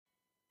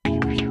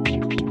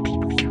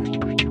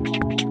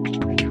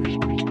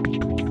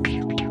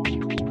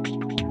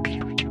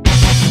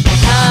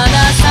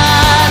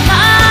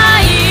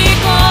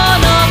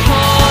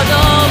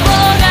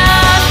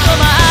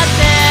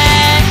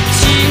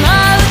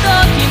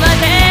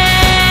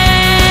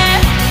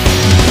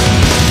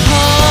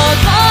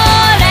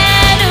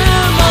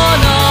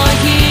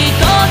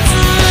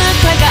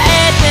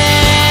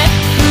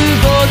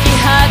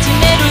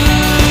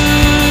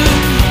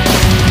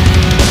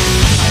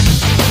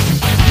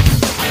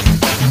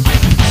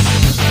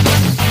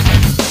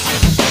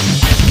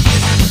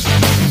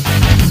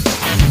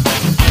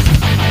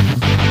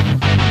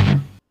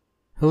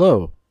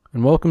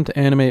and welcome to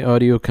Anime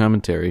Audio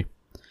Commentary.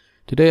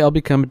 Today I'll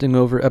be commenting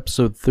over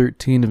episode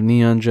 13 of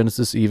Neon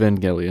Genesis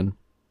Evangelion.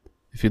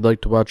 If you'd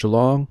like to watch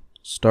along,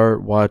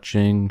 start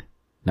watching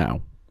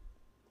now.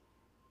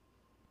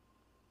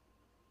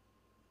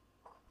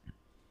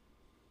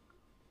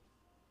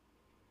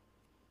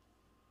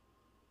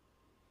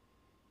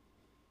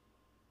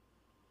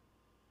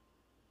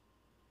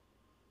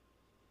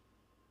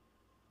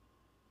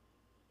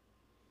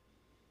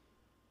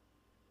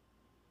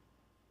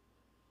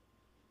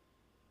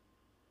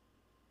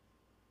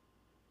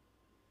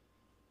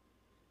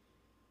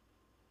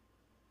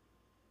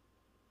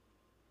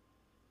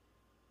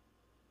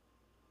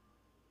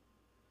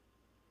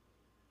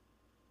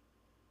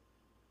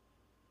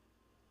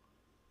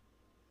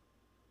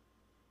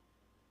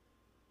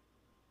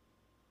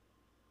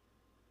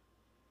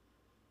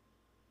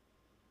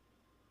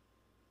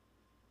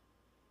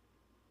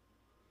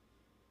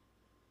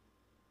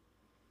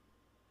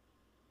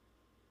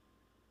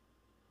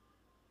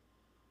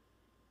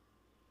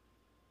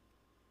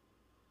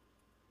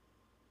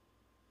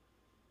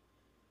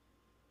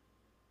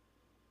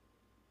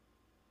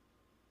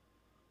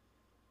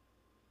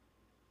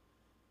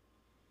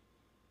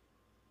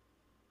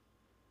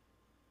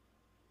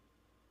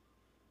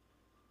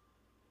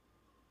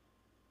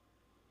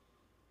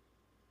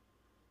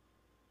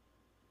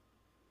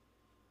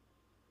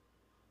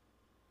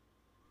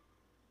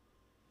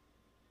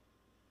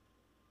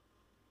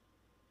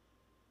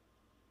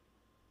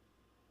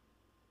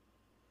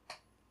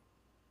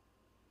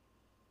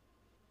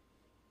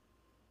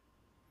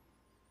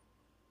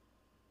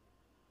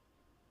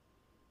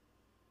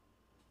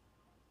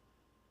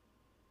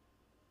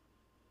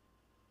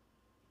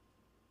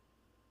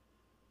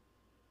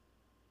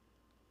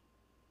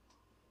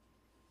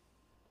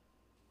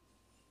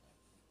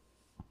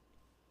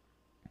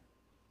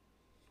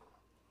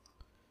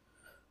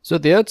 So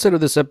at the outset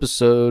of this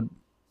episode,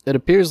 it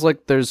appears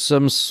like there's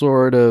some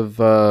sort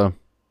of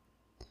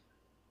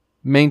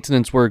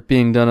maintenance work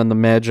being done on the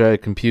Magi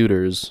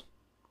computers,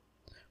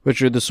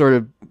 which are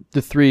the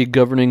three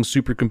governing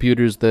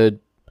supercomputers that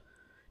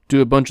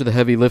do a bunch of the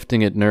heavy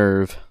lifting at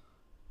Nerve.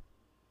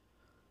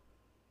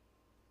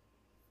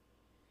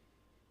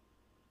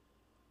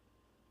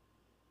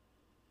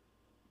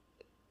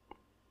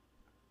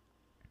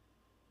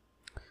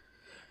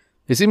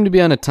 They seem to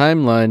be on a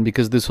timeline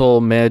because this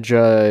whole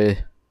Magi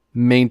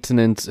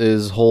maintenance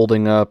is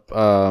holding up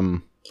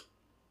an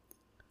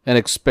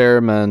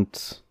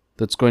experiment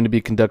that's going to be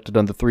conducted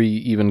on the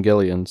three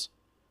Evangelions.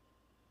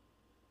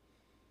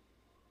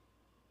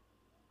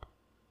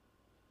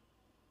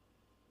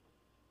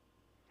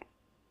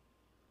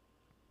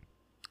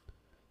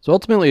 So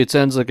ultimately it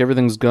sounds like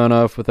everything's gone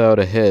off without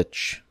a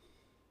hitch.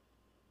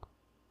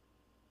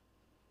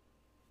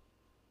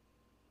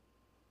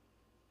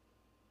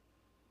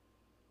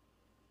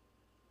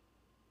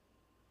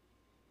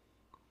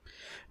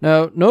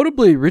 Now,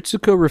 notably,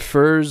 Ritsuko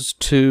refers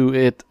to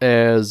it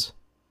as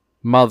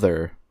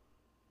Mother.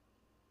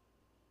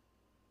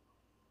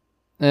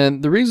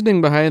 And the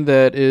reasoning behind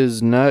that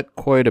is not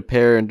quite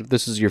apparent if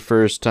this is your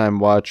first time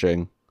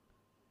watching.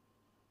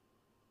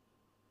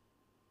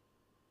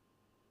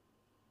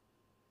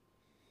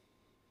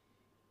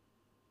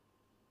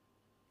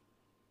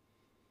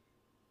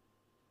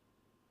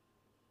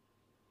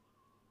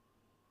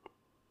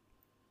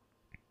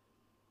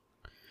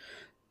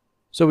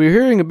 So we're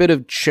hearing a bit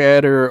of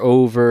chatter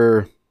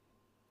over,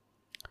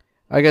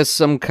 I guess,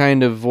 some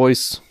kind of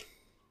voice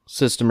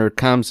system or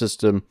comm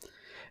system,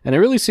 and it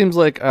really seems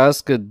like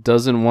Asuka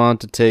doesn't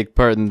want to take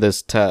part in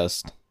this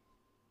test.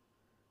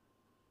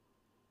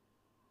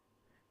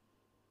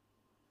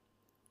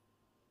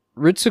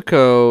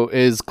 Ritsuko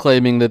is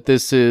claiming that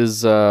this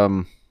is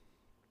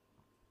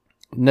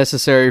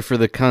necessary for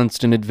the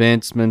constant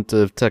advancement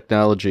of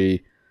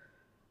technology,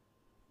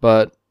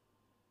 but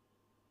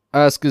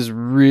Asuka's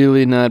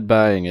really not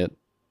buying it.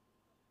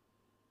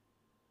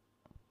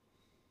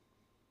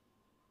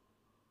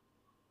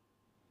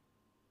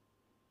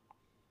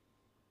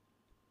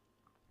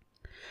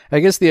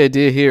 I guess the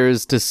idea here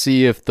is to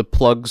see if the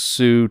plug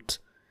suit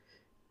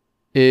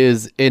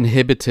is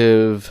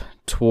inhibitive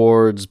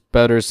towards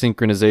better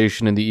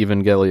synchronization in the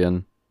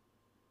Evangelion.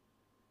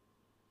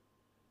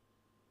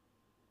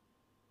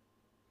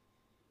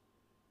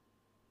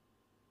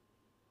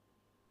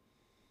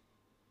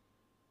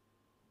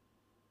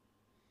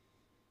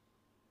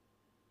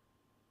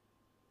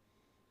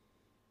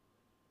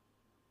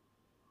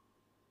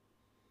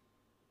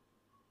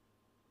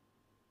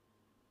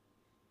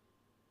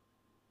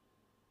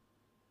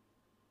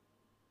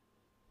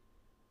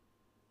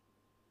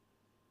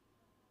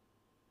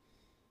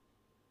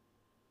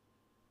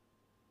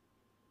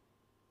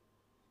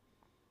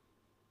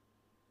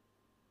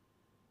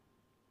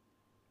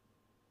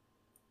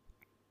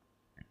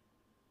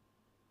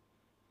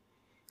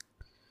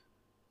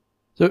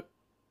 So,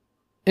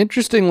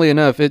 interestingly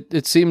enough,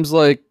 it seems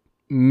like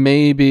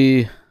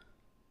maybe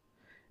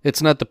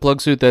it's not the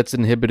plug suit that's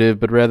inhibitive,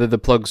 but rather the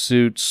plug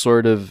suit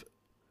sort of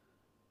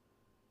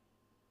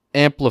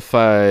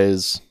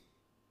amplifies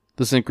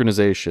the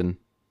synchronization.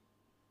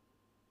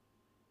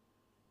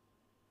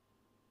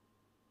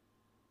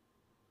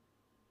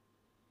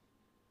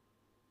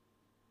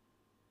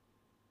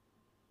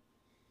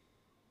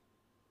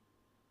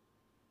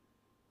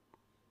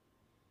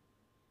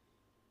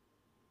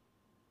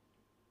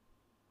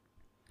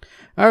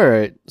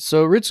 Alright,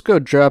 so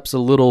Ritsuko drops a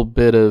little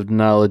bit of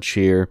knowledge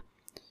here.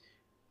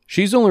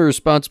 She's only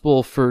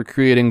responsible for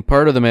creating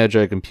part of the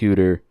Magi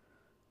computer.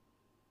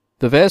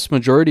 The vast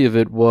majority of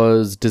it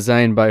was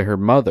designed by her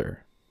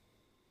mother.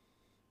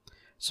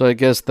 So I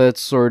guess that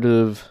sort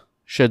of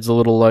sheds a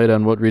little light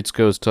on what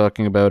Ritsuko was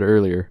talking about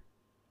earlier.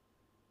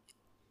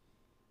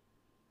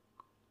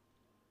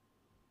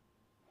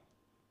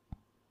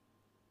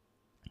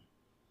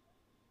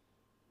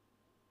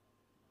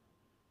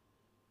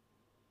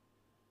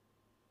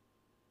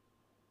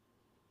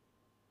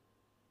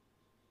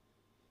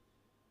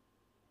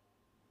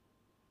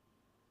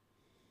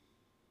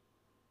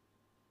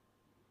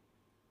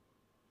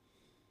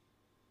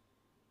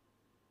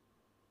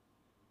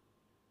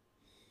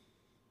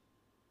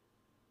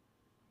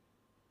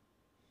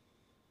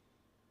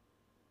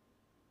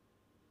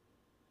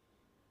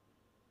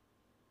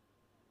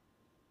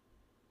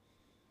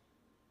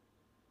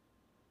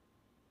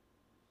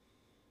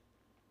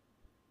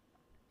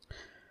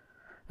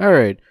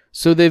 Alright,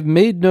 so they've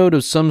made note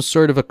of some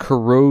sort of a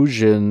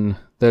corrosion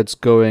that's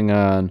going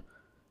on.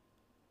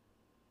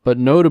 But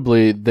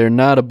notably, they're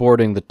not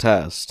aborting the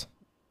test.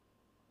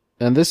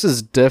 And this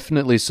is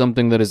definitely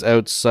something that is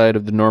outside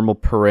of the normal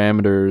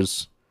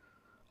parameters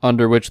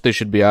under which they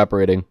should be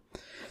operating.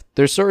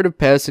 They're sort of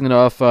passing it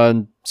off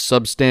on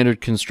substandard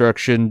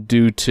construction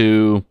due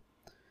to,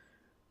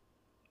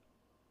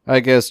 I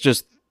guess,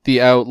 just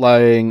the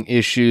outlying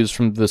issues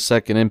from the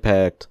second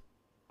impact.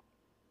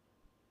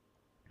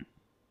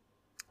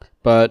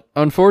 But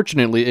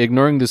unfortunately,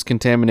 ignoring this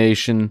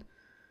contamination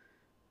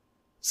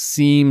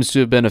seems to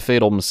have been a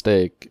fatal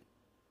mistake.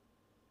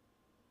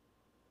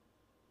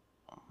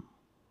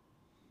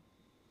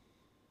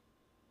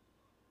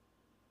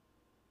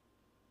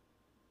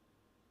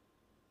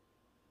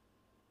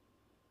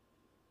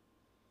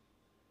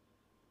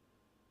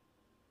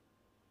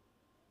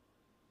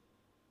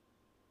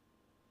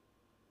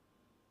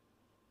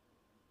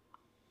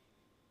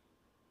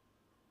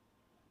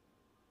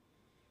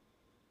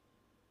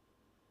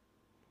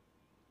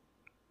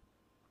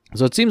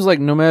 So it seems like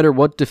no matter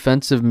what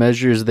defensive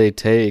measures they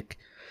take,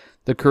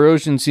 the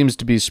corrosion seems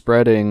to be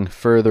spreading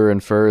further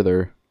and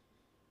further.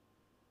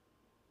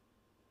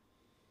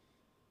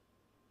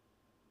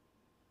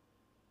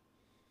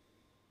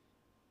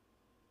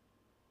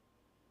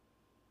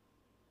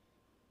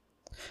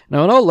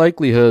 Now, in all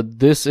likelihood,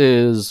 this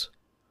is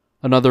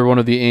another one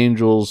of the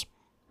angels,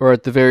 or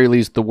at the very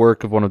least, the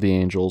work of one of the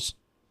angels.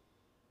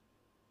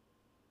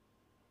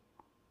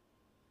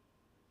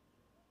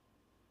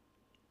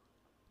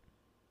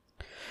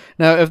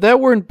 Now, if that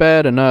weren't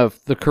bad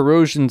enough, the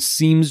corrosion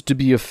seems to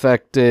be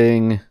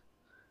affecting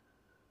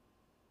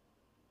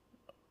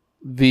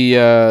the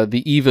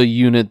EVA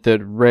unit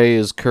that Rei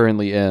is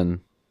currently in.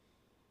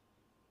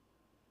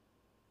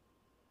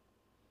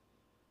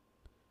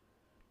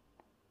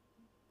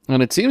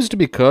 And it seems to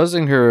be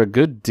causing her a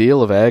good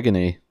deal of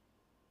agony.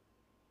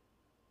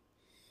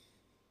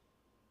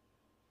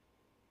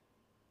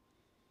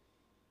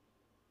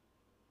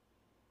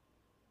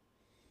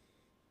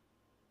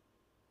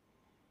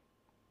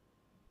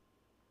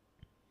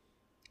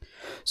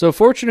 So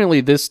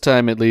fortunately, this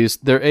time at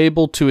least, they're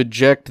able to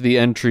eject the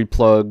entry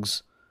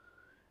plugs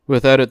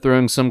without it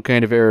throwing some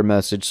kind of error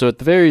message. So at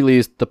the very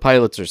least, the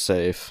pilots are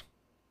safe,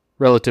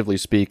 relatively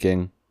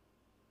speaking.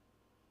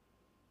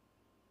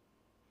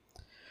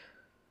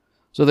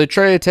 So they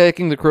try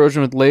attacking the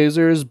corrosion with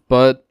lasers,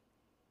 but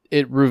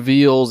it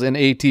reveals an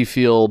AT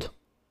field,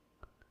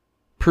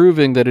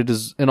 proving that it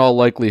is, in all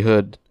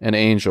likelihood, an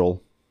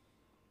angel.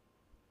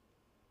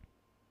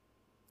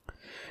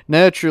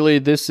 Naturally,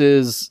 this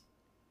is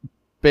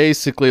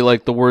basically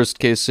like the worst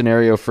case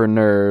scenario for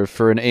Nerve,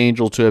 for an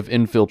angel to have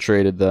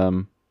infiltrated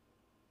them.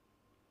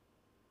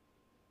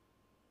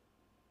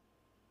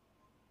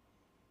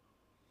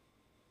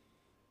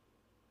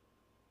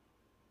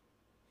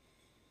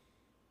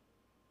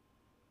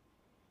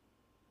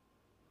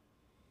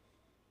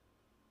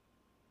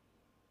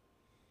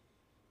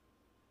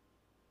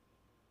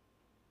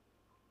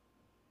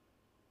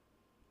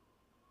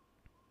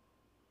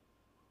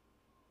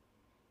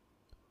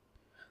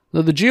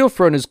 Now, the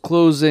Geofront is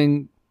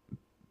closing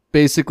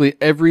basically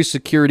every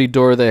security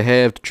door they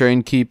have to try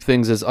and keep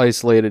things as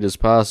isolated as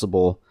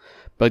possible.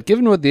 But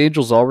given what the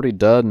Angel's already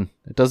done,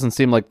 it doesn't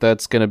seem like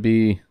that's going to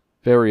be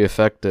very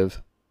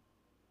effective.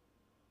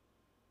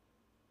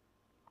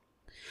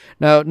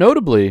 Now,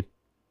 notably,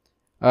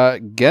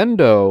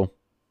 Gendo,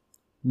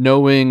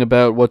 knowing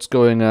about what's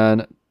going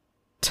on,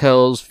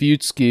 tells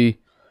Futsuki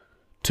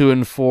to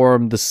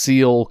inform the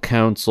SEAL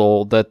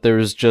Council that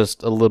there's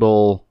just a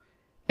little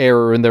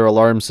error in their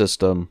alarm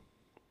system.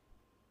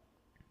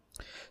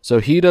 So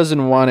he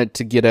doesn't want it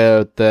to get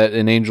out that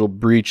an angel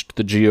breached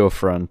the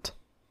Geofront.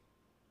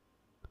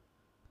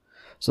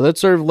 So that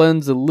sort of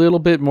lends a little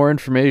bit more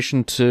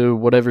information to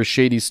whatever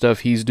shady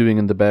stuff he's doing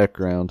in the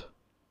background.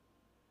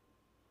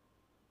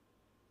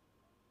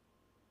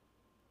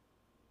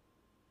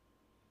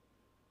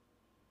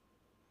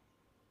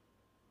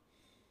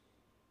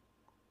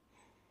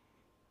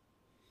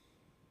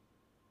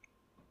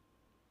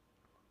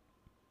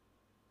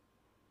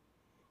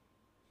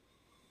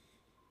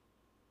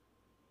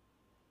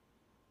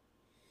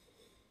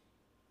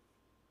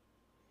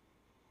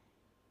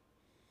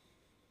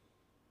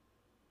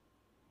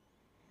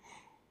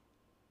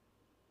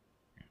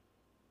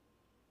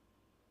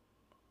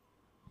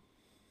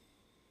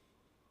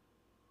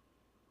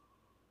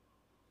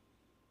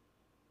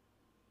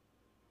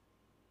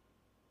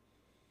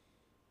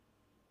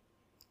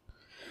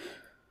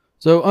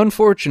 So,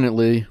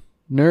 unfortunately,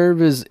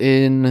 Nerve is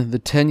in the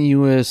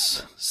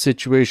tenuous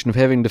situation of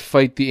having to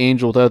fight the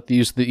Angel without the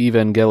use of the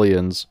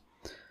Evangelions.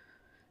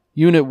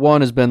 Unit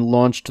 1 has been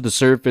launched to the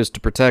surface to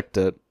protect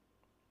it.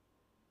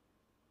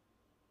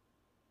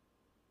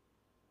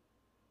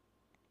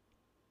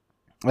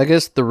 I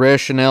guess the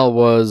rationale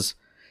was,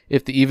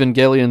 if the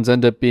Evangelions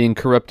end up being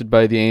corrupted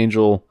by the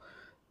Angel,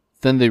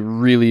 then they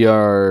really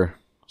are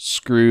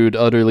screwed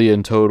utterly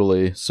and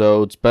totally.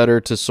 So it's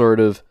better to sort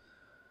of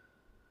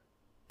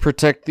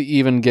protect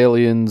the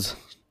Evangelions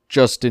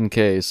just in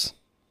case.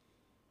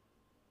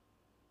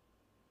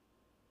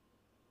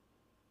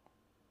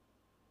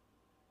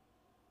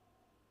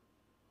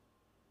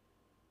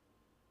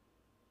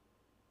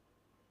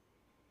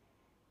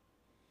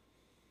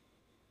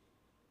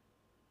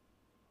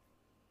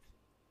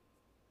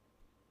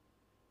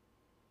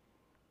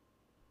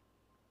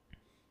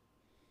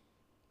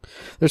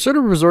 They're sort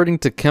of resorting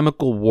to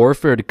chemical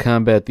warfare to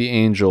combat the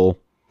Angel.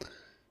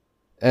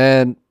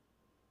 And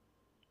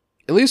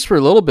at least for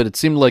a little bit, it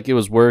seemed like it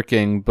was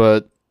working,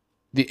 but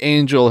the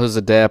Angel has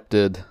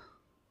adapted.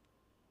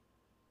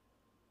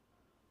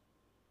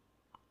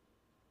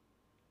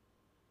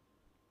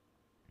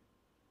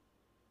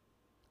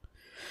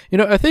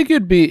 I think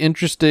it'd be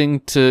interesting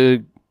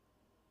to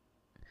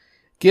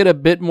get a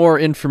bit more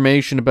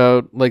information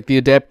about, like, the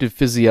adaptive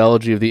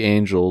physiology of the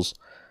Angels,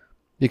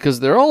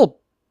 because they're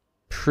all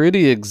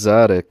pretty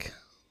exotic.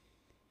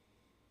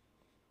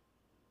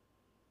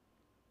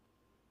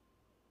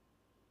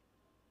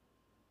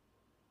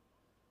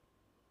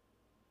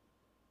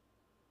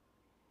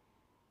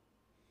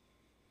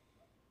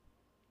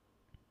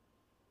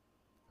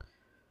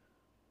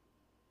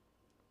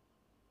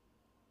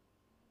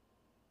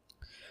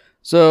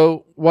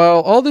 So, while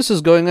all this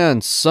is going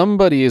on,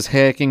 somebody is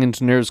hacking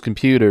into Nerve's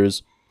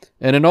computers,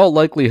 and in all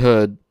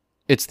likelihood,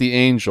 it's the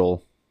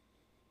Angel.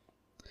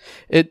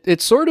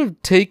 It's sort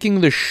of taking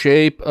the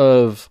shape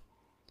of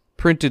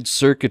printed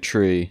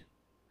circuitry,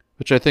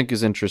 which I think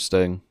is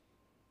interesting.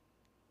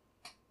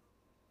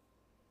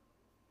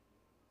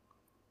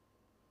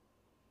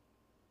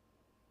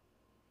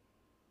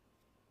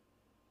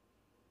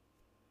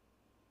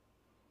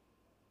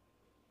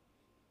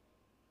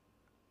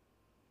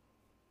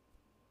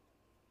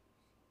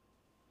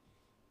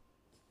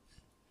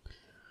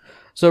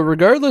 So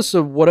regardless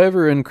of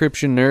whatever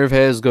encryption Nerve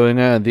has going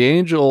on, the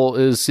Angel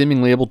is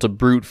seemingly able to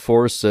brute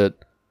force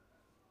it.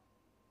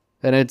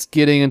 And it's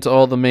getting into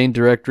all the main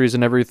directories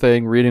and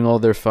everything, reading all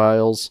their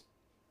files.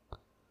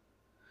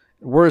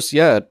 Worse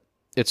yet,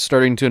 it's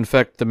starting to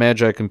infect the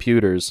Magi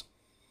computers.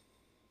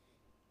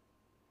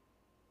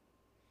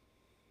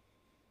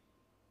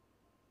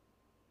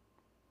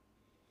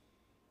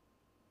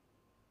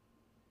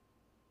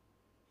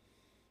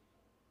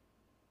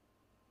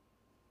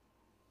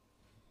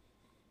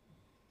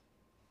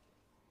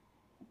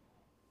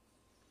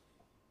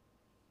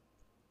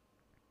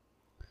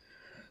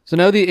 So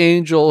now the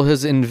Angel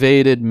has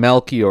invaded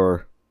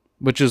Melchior,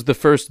 which is the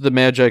first of the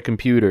Magi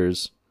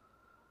computers.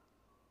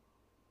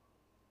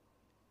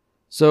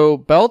 So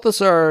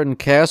Balthasar and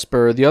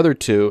Caspar are the other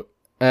two,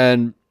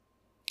 and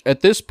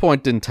at this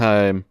point in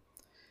time,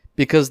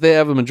 because they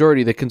have a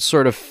majority, they can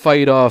sort of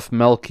fight off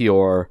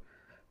Melchior,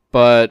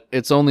 but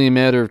it's only a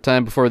matter of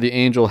time before the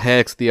Angel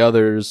hacks the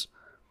others,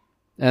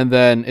 and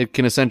then it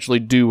can essentially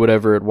do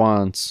whatever it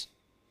wants.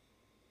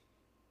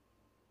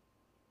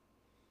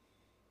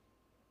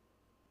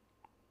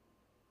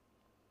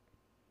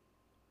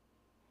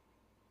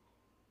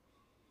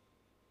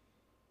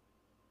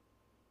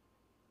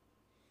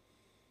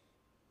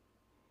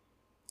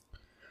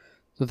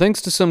 So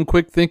thanks to some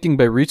quick thinking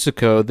by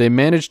Ritsuko, they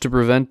managed to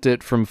prevent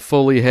it from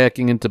fully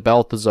hacking into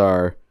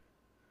Balthazar,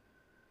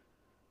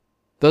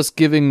 thus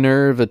giving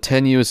Nerve a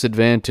tenuous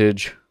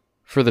advantage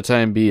for the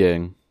time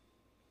being.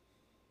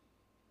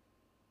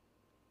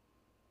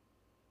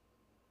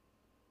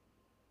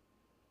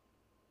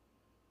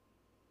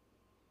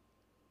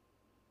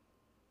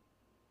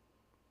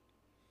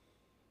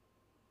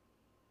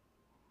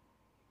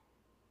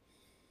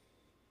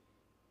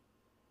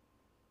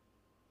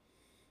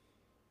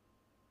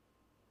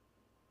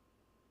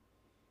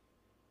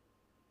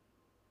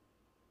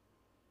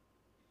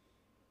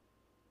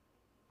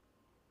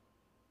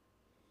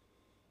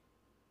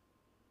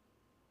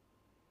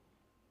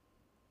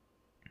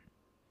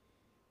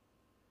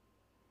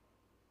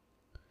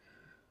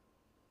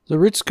 So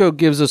Ritsuko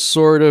gives a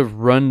sort of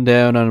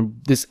rundown on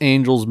this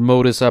Angel's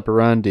modus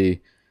operandi.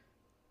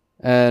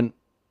 And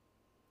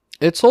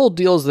its whole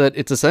deal is that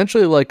it's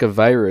essentially like a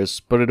virus,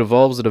 but it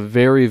evolves at a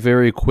very,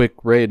 very quick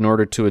rate in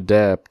order to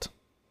adapt.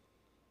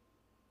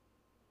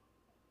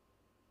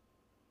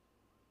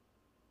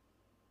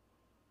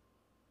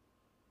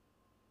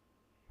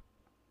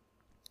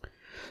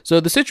 So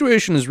the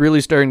situation is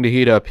really starting to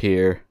heat up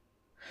here.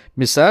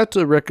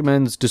 Misato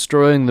recommends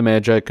destroying the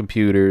Magi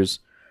computers.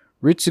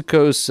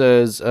 Ritsuko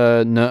says,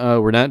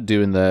 no, we're not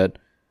doing that.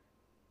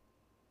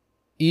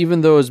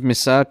 Even though as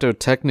Misato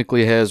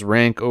technically has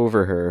rank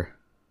over her.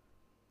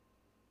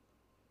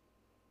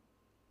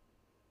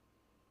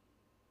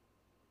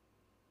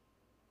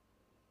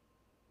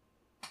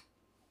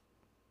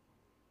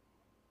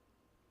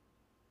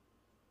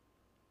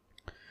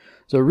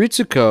 So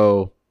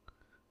Ritsuko,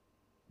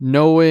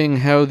 knowing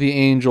how the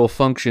angel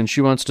functions,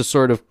 she wants to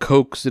sort of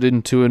coax it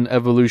into an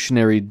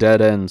evolutionary dead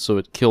end so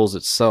it kills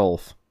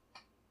itself.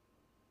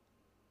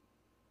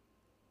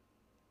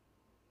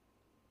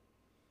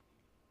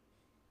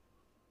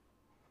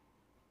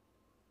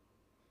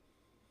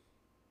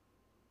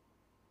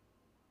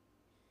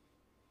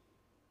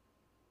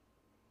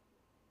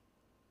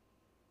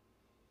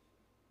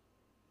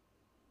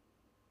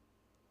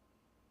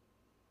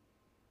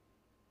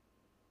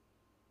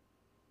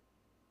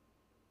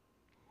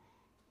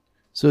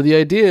 So the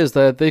idea is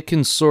that they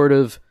can sort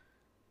of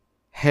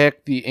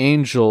hack the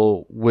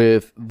angel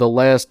with the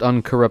last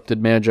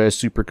uncorrupted Magi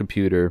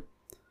supercomputer.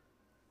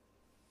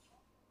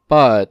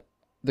 But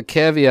the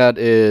caveat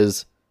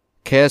is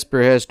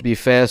Casper has to be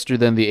faster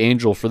than the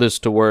angel for this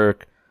to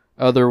work.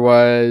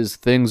 Otherwise,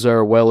 things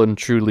are well and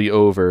truly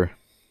over.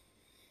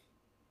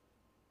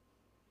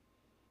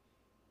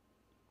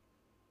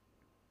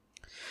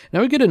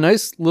 Now we get a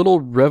nice little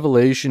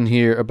revelation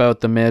here about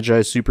the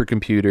Magi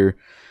supercomputer,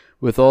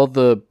 with all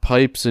the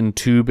pipes and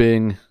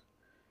tubing,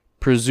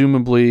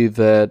 presumably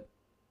that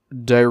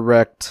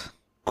direct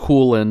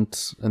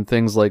coolant and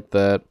things like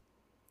that.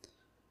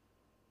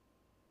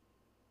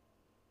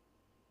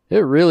 It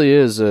really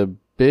is a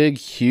big,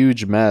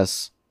 huge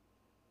mess.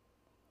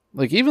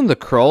 Like, even the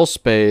crawl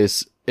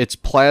space, it's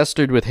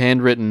plastered with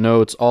handwritten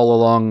notes all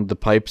along the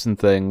pipes and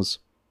things.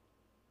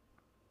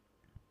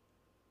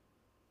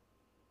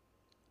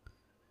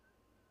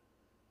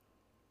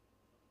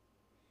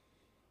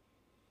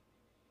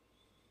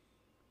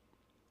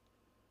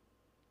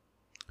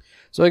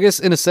 So I guess,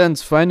 in a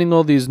sense, finding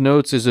all these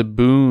notes is a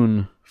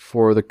boon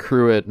for the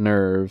crew at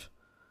Nerve.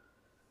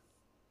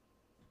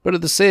 But at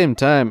the same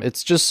time,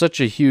 it's just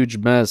such a huge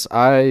mess.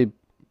 I,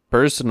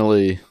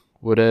 personally,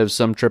 would have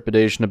some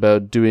trepidation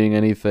about doing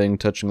anything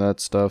touching that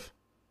stuff.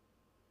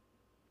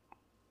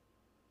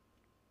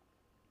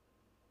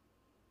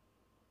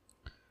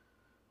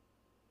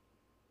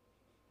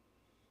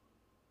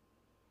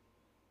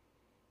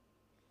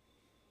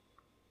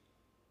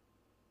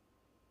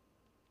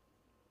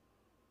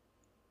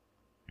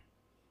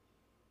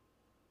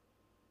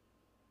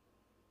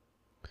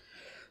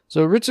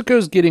 So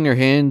Ritsuko's getting her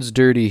hands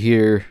dirty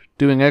here,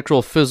 doing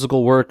actual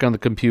physical work on the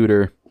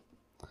computer.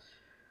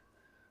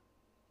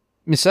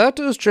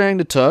 Misato's trying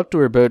to talk to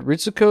her, but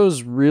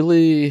Ritsuko's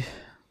really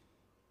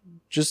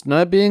just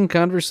not being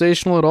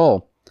conversational at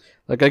all.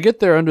 Like, I get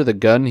they're under the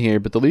gun here,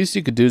 but the least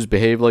you could do is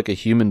behave like a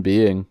human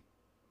being.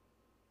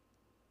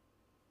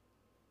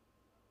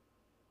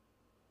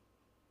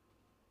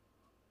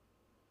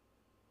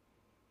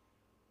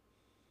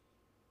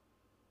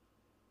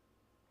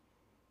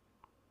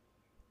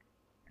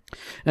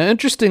 Now,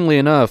 interestingly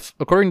enough,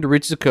 according to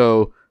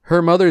Ritsuko,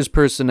 her mother's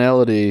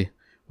personality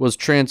was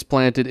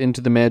transplanted into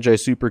the Magi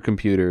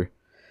supercomputer.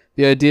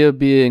 The idea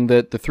being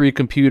that the three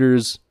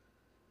computers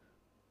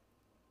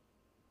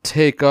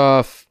take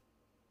off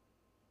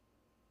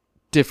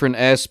different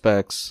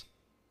aspects.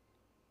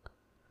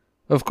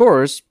 Of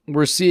course,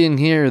 we're seeing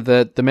here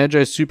that the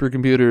Magi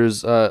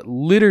supercomputers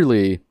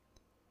literally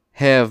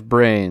have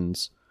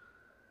brains.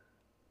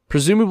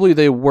 Presumably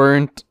they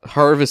weren't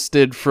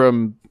harvested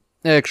from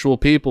actual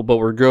people, but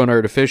were grown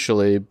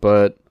artificially,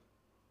 but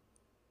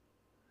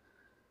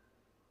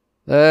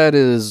that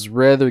is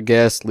rather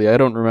ghastly. I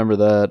don't remember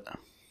that.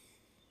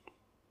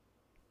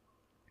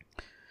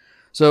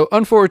 So,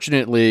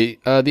 unfortunately,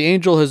 the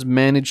Angel has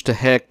managed to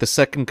hack the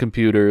second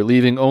computer,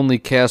 leaving only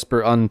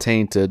Casper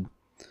untainted.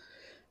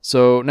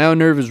 So, now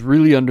Nerve is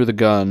really under the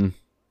gun,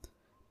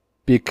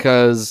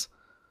 because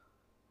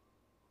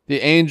the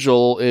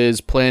Angel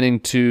is planning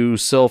to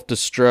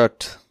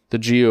self-destruct the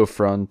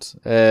Geofront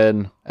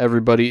and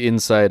everybody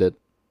inside it.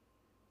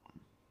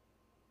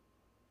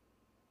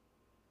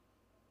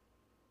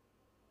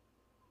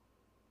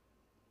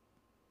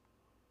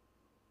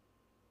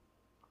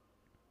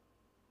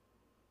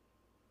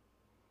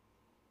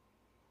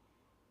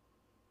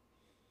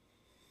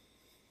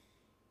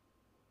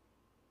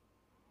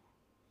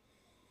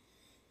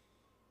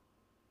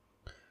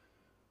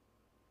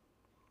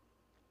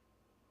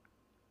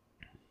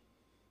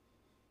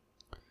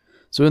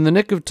 So in the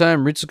nick of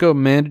time, Ritsuko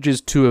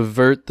manages to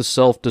avert the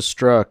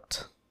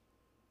self-destruct.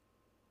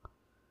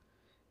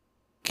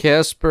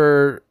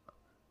 Casper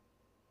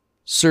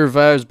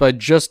survives by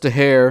just a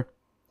hair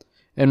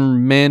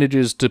and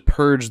manages to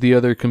purge the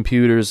other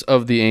computers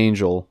of the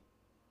Angel.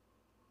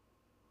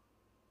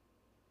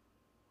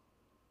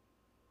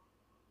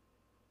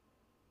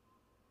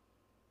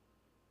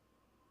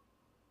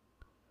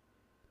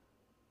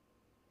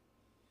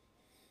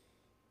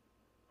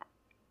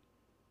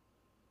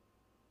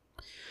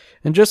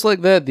 And just like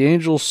that, the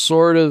Angel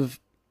sort of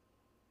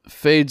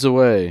fades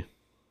away.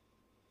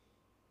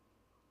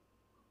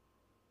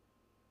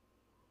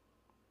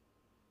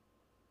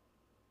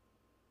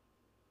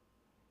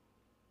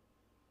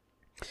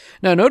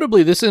 Now,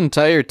 notably, this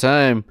entire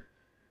time,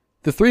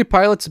 the three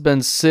pilots have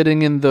been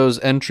sitting in those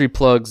entry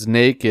plugs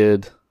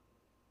naked.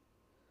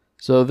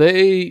 So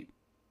they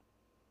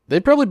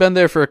They'd probably been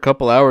there for a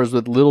couple hours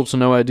with little to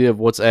no idea of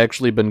what's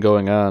actually been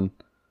going on.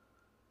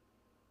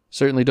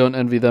 Certainly don't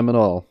envy them at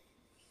all.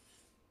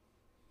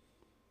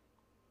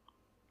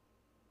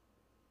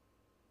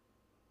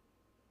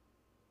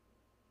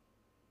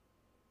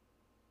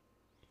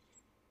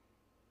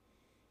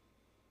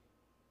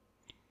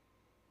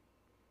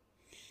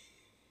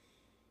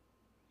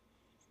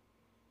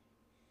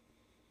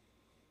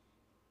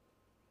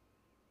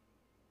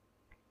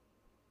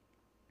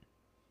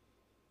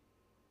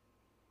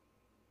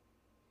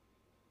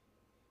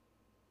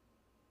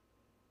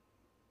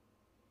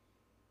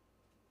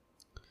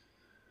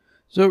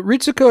 So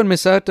Ritsuko and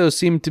Misato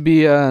seem to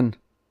be on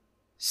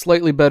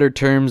slightly better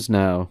terms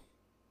now.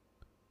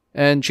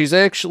 And she's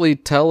actually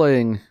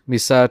telling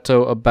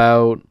Misato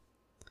about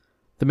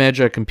the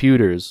Magi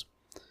computers.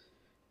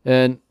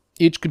 And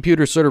each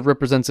computer sort of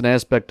represents an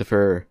aspect of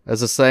her,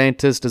 as a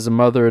scientist, as a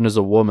mother, and as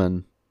a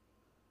woman.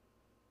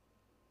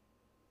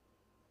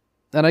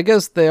 And I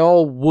guess they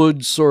all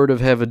would sort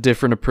of have a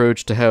different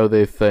approach to how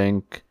they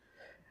think.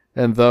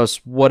 And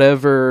thus,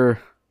 whatever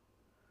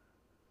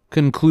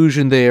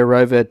conclusion they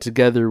arrive at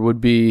together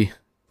would be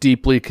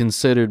deeply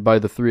considered by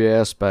the three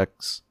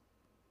aspects.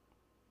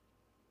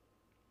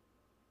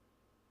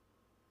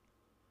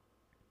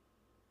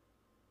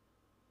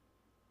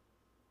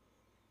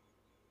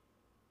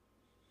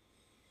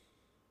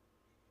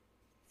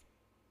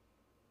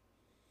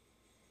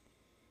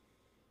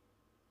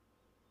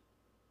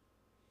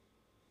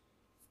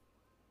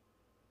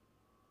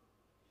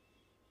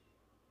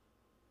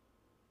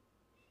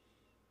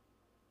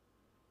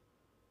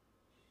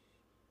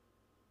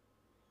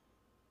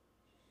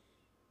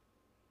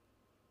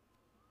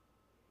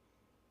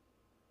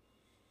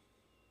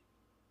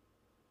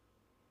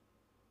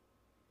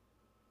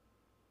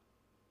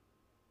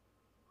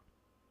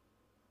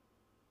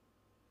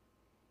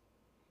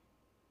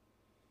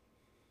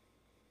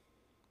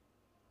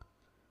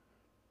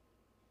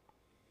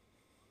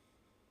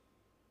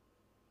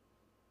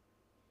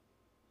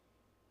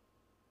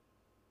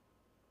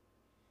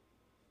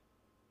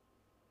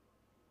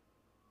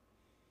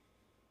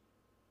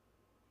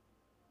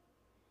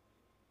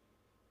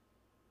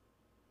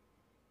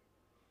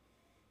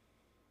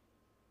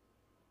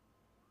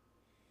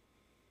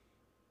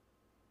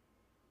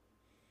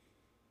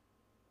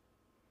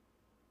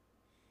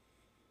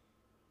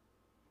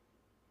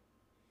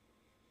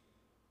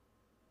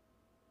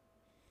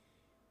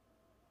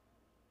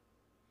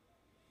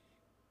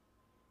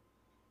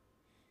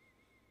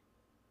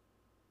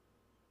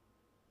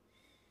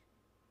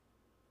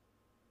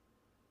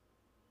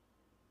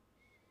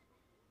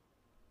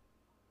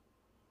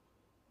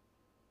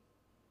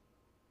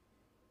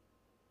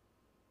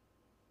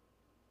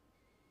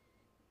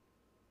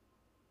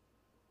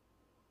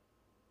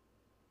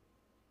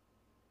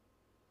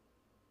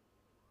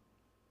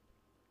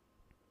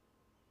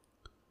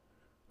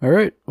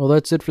 Alright, well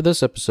that's it for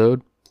this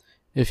episode.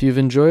 If you've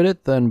enjoyed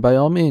it, then by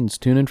all means,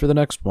 tune in for the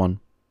next one.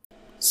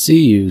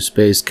 See you,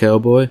 Space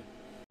Cowboy.